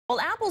Well,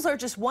 apples are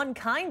just one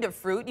kind of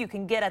fruit you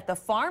can get at the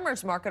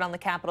farmers market on the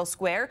Capitol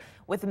Square.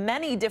 With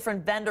many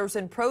different vendors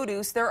and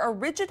produce, there are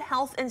rigid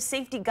health and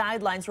safety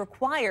guidelines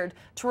required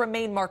to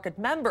remain market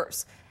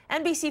members.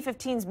 NBC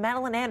 15's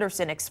Madeline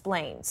Anderson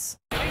explains.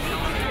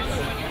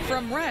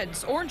 From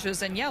reds,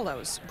 oranges, and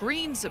yellows,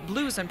 greens,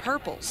 blues, and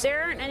purples.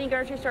 There aren't any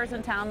grocery stores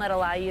in town that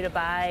allow you to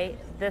buy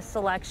this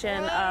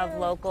selection of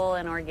local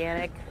and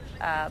organic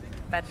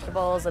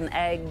vegetables and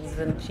eggs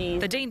and cheese.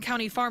 The Dane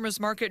County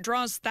Farmers Market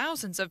draws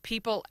thousands of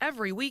people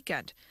every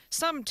weekend,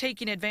 some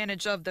taking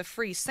advantage of the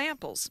free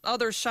samples,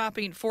 others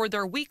shopping for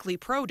their weekly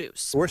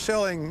produce. We're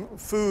selling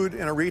food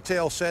in a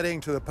retail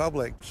setting to the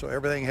public, so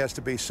everything has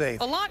to be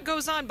safe. A lot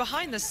goes on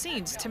behind the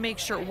scenes to make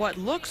sure what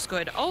looks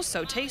good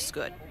also tastes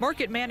good.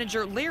 Market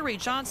manager Larry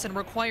Johnson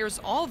requires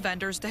all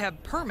vendors to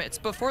have permits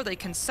before they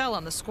can sell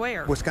on the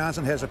square.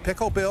 Wisconsin has a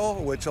pickle bill,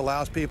 which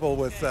allows people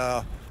with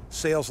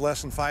sales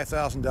less than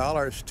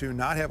 $5,000 to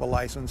not have a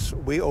license.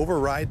 We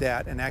override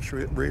that and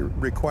actually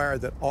require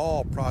that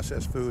all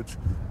processed foods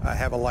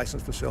have a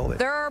licensed facility.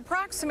 There are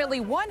approximately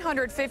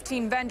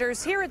 115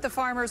 vendors here at the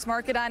farmers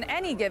market on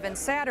any given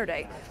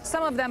Saturday.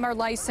 Some of them are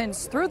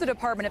licensed through the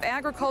Department of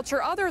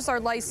Agriculture, others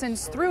are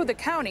licensed through the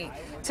county.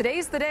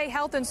 Today's the day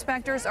health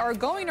inspectors are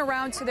going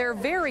around to their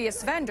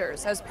various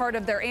vendors as part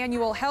of their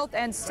annual health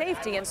and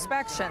safety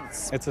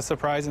inspections. It's a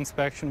surprise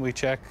inspection. We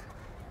check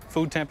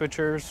food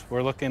temperatures.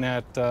 We're looking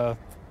at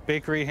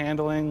bakery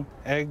handling,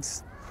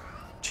 eggs,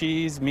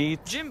 cheese, meat.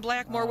 Jim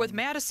Blackmore with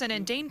Madison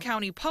and Dane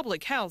County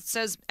Public Health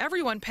says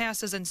everyone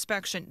passes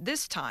inspection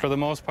this time. For the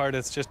most part,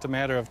 it's just a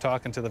matter of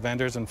talking to the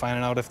vendors and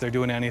finding out if they're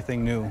doing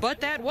anything new.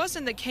 But that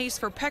wasn't the case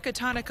for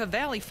Pecatonica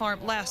Valley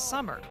Farm last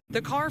summer. The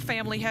Carr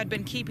family had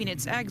been keeping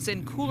its eggs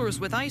in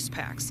coolers with ice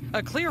packs,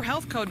 a clear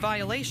health code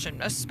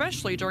violation,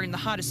 especially during the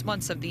hottest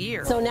months of the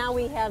year. So now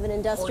we have an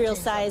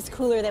industrial-sized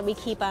cooler that we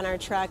keep on our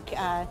truck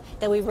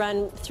that we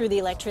run through the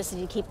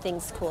electricity to keep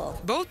things cool.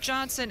 Both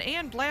Johnson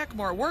and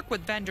Blackmore work with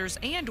vendors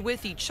and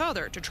with each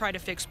other to try to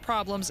fix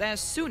problems as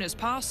soon as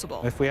possible.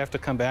 If we have to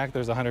come back,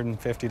 there's a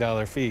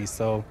 $150 fee,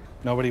 so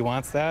nobody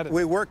wants that.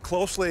 We work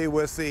closely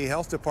with the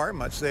health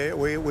departments.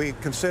 We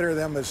consider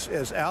them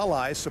as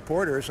allies,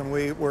 supporters, and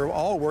we're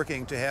all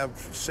working to have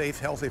safe,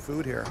 healthy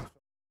food here.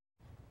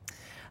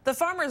 The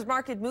farmers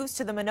market moves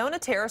to the Monona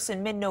Terrace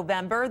in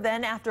mid-November.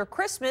 Then after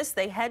Christmas,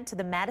 they head to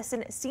the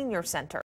Madison Senior Center.